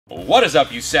What is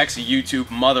up, you sexy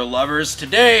YouTube mother lovers?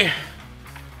 Today,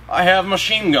 I have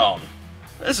machine gun.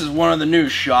 This is one of the new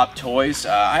shop toys.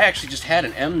 I actually just had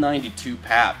an M92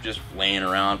 PAP just laying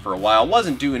around for a while.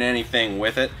 Wasn't doing anything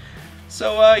with it.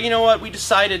 So, you know what? We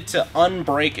decided to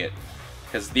unbreak it.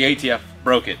 Because the ATF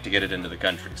broke it to get it into the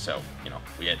country. So, you know,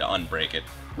 we had to unbreak it.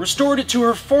 Restored it to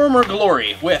her former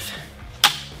glory with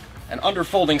an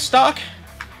underfolding stock.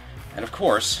 And, of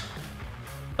course,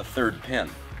 a third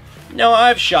pin. Now,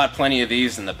 I've shot plenty of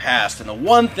these in the past, and the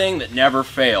one thing that never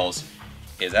fails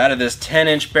is out of this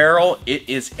 10-inch barrel, it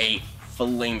is a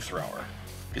flamethrower.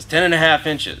 Because 10.5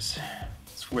 inches,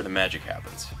 that's where the magic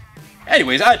happens.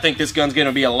 Anyways, I think this gun's going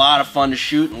to be a lot of fun to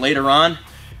shoot, and later on,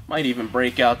 might even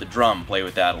break out the drum and play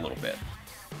with that a little bit.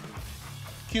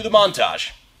 Cue the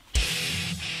montage.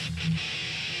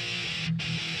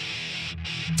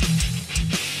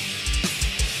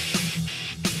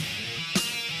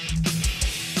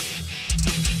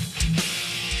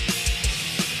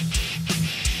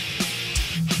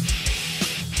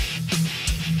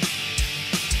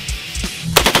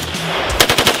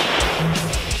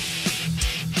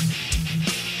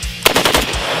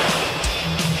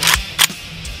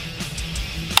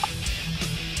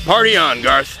 Party on,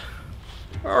 Garth.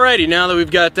 Alrighty, now that we've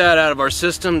got that out of our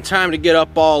system, time to get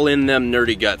up all in them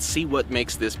nerdy guts, see what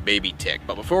makes this baby tick.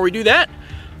 But before we do that,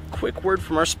 quick word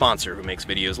from our sponsor who makes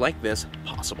videos like this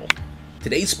possible.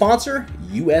 Today's sponsor,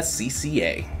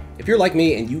 USCCA. If you're like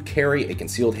me and you carry a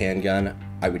concealed handgun,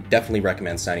 I would definitely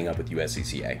recommend signing up with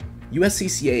USCCA.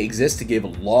 USCCA exists to give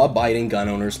law-abiding gun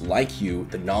owners like you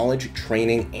the knowledge,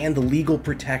 training, and the legal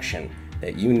protection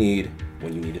that you need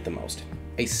when you need it the most.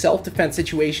 A self-defense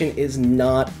situation is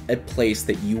not a place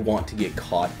that you want to get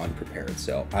caught unprepared.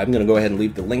 So I'm going to go ahead and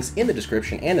leave the links in the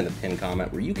description and in the pinned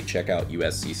comment where you can check out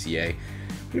USCCA.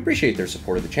 We appreciate their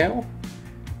support of the channel.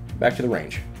 Back to the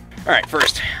range. All right,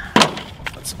 first,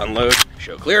 let's unload,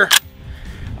 show clear.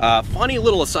 Funny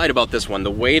little aside about this one, the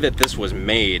way that this was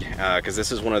made, because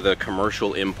this is one of the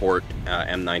commercial import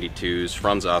M92s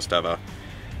from Zastava.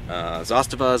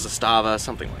 Zastava,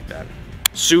 something like that.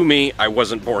 Sue me, I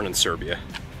wasn't born in Serbia.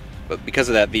 But because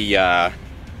of that, the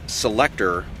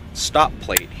selector stop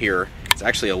plate here is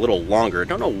actually a little longer. I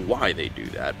don't know why they do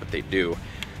that, but they do.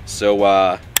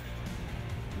 So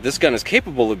this gun is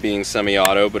capable of being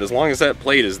semi-auto, but as long as that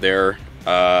plate is there,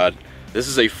 this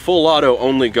is a full auto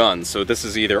only gun. So this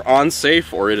is either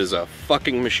on-safe or it is a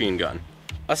fucking machine gun.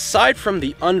 Aside from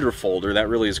the underfolder, that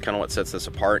really is kind of what sets this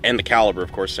apart, and the caliber,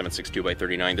 of course,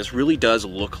 7.62x39, this really does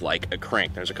look like a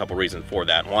crank. There's a couple reasons for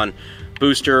that. One,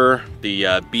 booster,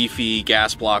 the beefy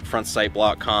gas block, front sight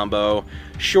block combo,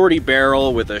 shorty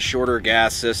barrel with a shorter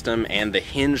gas system, and the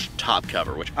hinged top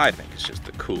cover, which I think is just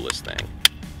the coolest thing.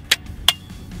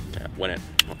 Yeah, when it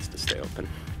wants to stay open.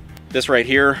 This right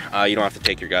here, you don't have to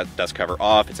take your dust cover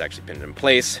off. It's actually pinned in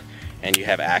place. And you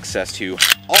have access to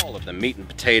all of the meat and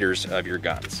potatoes of your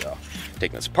gun. So,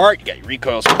 taking this apart, you got your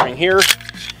recoil spring here,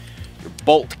 your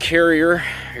bolt carrier,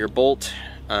 your bolt,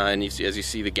 and you see, as you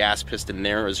see, the gas piston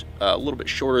there is a little bit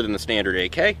shorter than the standard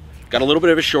AK. Got a little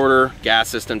bit of a shorter gas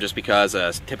system just because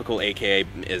a typical AK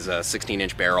is a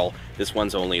 16-inch barrel. This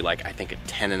one's only like, I think, a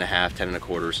 10.5, 10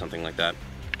 1/4, something like that.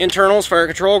 Internals, fire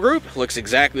control group, looks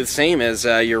exactly the same as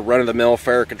your run-of-the-mill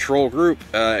fire control group,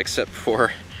 except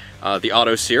for the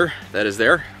auto sear that is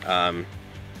there.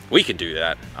 We can do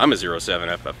that. I'm a 07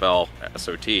 FFL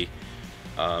SOT.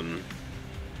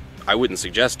 I wouldn't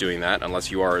suggest doing that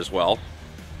unless you are as well.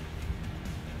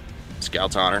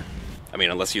 Scout's honor. I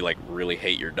mean, unless you like really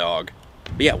hate your dog.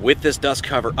 But yeah, with this dust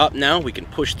cover up now, we can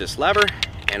push this lever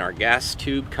and our gas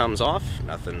tube comes off.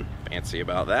 Nothing fancy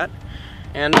about that.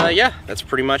 And yeah, that's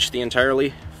pretty much the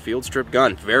entirely field strip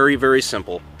gun. Very, very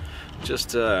simple.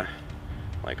 Just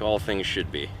like all things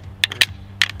should be.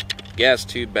 Gas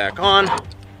tube back on,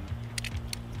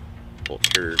 bolt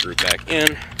carrier group back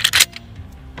in,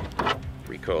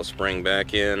 recoil spring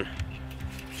back in,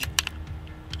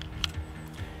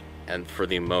 and for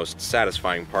the most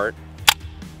satisfying part,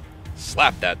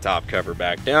 slap that top cover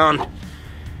back down,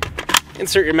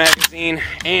 insert your magazine,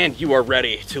 and you are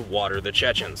ready to water the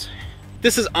Chechens.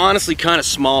 This is honestly kind of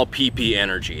small PP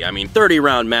energy. I mean,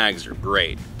 30-round mags are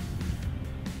great,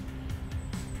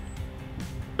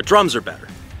 but drums are better.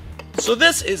 So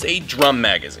this is a drum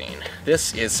magazine.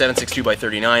 This is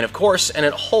 7.62x39, of course, and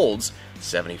it holds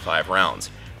 75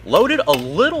 rounds. Loaded a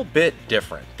little bit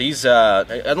different. These,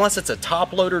 unless it's a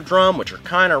top loader drum, which are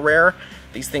kind of rare,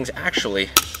 these things actually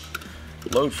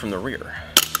load from the rear.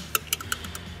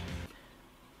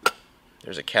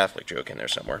 There's a Catholic joke in there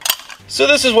somewhere. So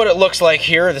this is what it looks like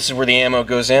here. This is where the ammo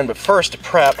goes in, but first to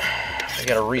prep, I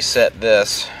gotta reset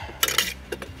this.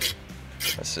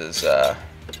 This This is the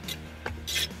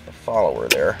follower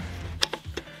there.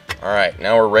 Alright,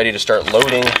 now we're ready to start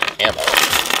loading ammo.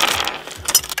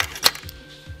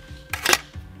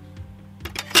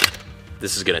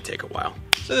 This is going to take a while.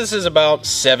 So this is about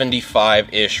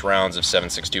 75-ish rounds of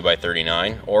 7.62 x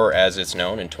 39, or as it's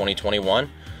known in 2021,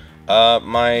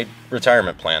 my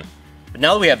retirement plan. But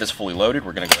now that we have this fully loaded,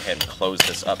 we're going to go ahead and close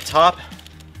this up top.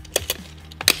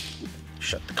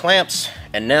 Shut the clamps,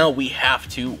 and now we have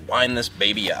to wind this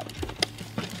baby up.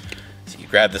 So you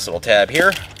grab this little tab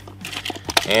here,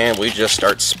 and we just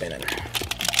start spinning.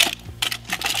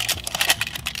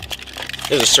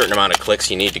 There's a certain amount of clicks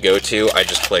you need to go to. I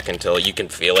just click until you can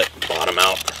feel it bottom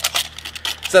out.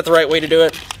 Is that the right way to do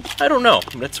it? I don't know,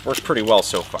 but it's worked pretty well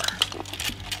so far.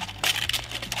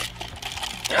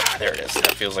 Ah, there it is.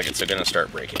 That feels like it's going to start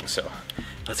breaking, so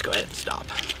let's go ahead and stop.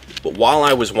 But while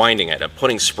I was winding it, I'm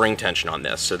putting spring tension on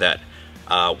this so that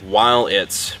while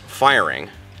it's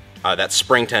firing, that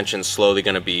spring tension is slowly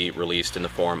going to be released in the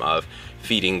form of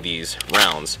feeding these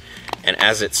rounds. And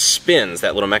as it spins,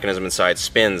 that little mechanism inside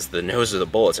spins, the nose of the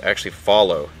bullets actually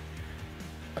follow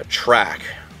a track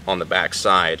on the back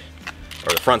side,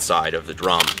 or the front side of the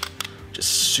drum, which is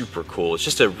super cool. It's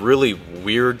just a really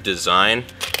weird design,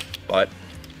 but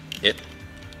it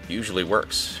usually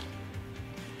works.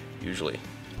 Usually.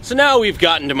 So now we've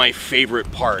gotten to my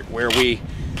favorite part, where we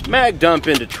mag dump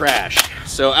into trash.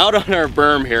 So out on our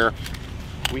berm here,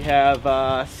 we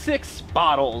have 6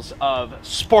 bottles of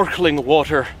sparkling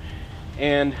water,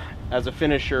 and as a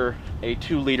finisher, a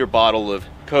 2-liter bottle of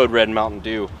Code Red Mountain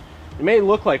Dew. It may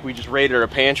look like we just raided our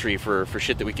pantry for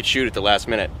shit that we could shoot at the last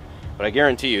minute, but I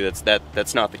guarantee you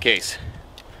that's not the case.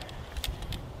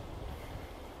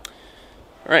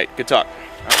 All right, good talk.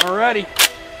 Alrighty,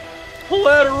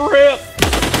 let it rip.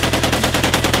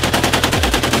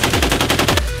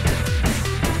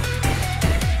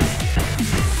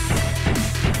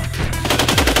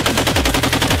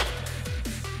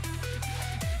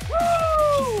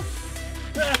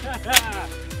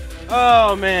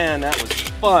 Oh man, that was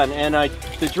fun, and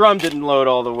the drum didn't load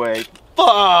all the way.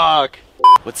 Fuck!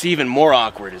 What's even more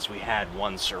awkward is we had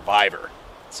one survivor.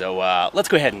 So let's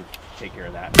go ahead and take care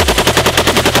of that.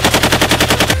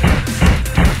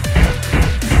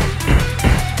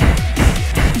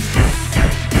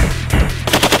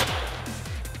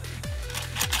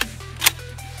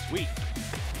 Sweet.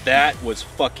 That was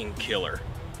fucking killer.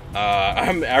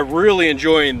 I'm really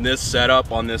enjoying this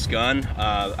setup on this gun.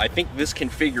 I think this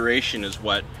configuration is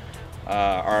what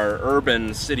our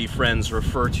urban city friends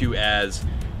refer to as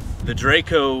the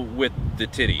Draco with the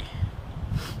titty.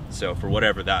 So for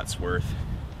whatever that's worth.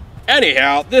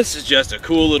 Anyhow, this is just a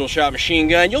cool little shot machine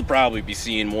gun. You'll probably be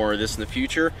seeing more of this in the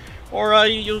future, or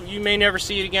you may never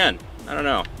see it again. I don't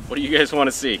know. What do you guys want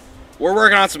to see? We're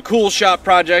working on some cool shop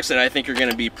projects that I think are going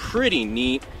to be pretty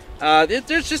neat.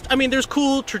 There's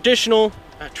cool traditional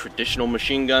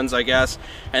machine guns, I guess,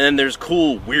 and then there's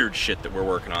cool weird shit that we're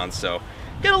working on, so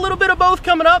get a little bit of both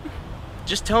coming up.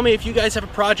 Just tell me if you guys have a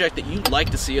project that you'd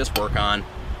like to see us work on,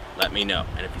 let me know.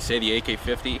 And if you say the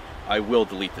AK-50, I will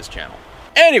delete this channel.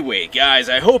 Anyway, guys,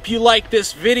 I hope you liked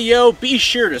this video. Be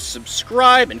sure to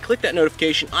subscribe and click that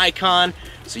notification icon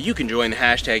so you can join the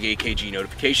hashtag AKG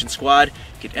notification squad.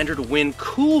 Get entered to win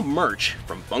cool merch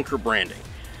from Bunker Branding.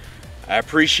 I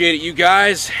appreciate it, you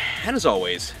guys, and as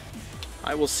always,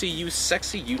 I will see you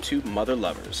sexy YouTube mother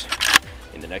lovers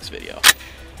in the next video.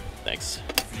 Thanks.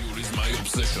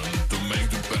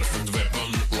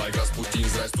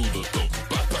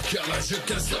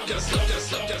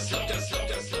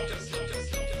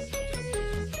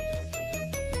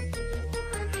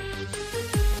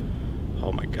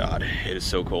 Oh my god, it is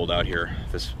so cold out here.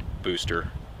 This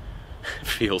booster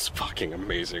feels fucking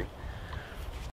amazing.